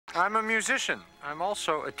I'm a musician. I'm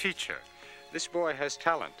also a teacher. This boy has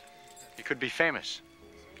talent. He could be famous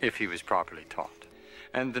if he was properly taught.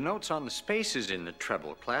 And the notes on the spaces in the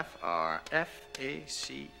treble clef are F, A,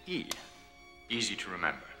 C, E. Easy to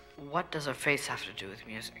remember. What does a face have to do with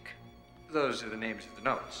music? Those are the names of the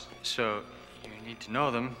notes. So you need to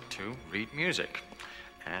know them to read music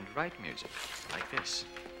and write music, like this.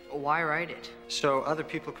 Why write it? So other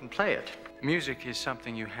people can play it. Music is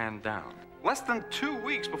something you hand down. Less than 2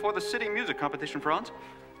 weeks before the city music competition, Franz.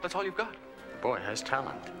 That's all you've got. The boy has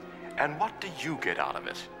talent. And what do you get out of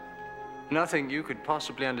it? Nothing you could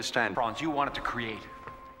possibly understand. Franz, you wanted to create.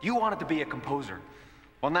 You wanted to be a composer.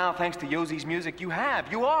 Well, now, thanks to Josy's music, you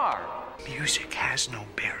have. You are. Music has no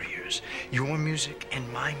barriers. Your music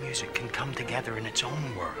and my music can come together in its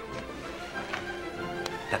own world.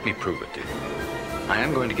 Let me prove it to you. I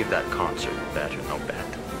am going to give that concert, bet or no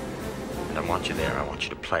bet. And I want you there. I want you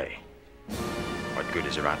to play. What good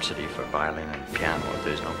is a Rhapsody for violin and piano if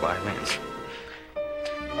there's no violins?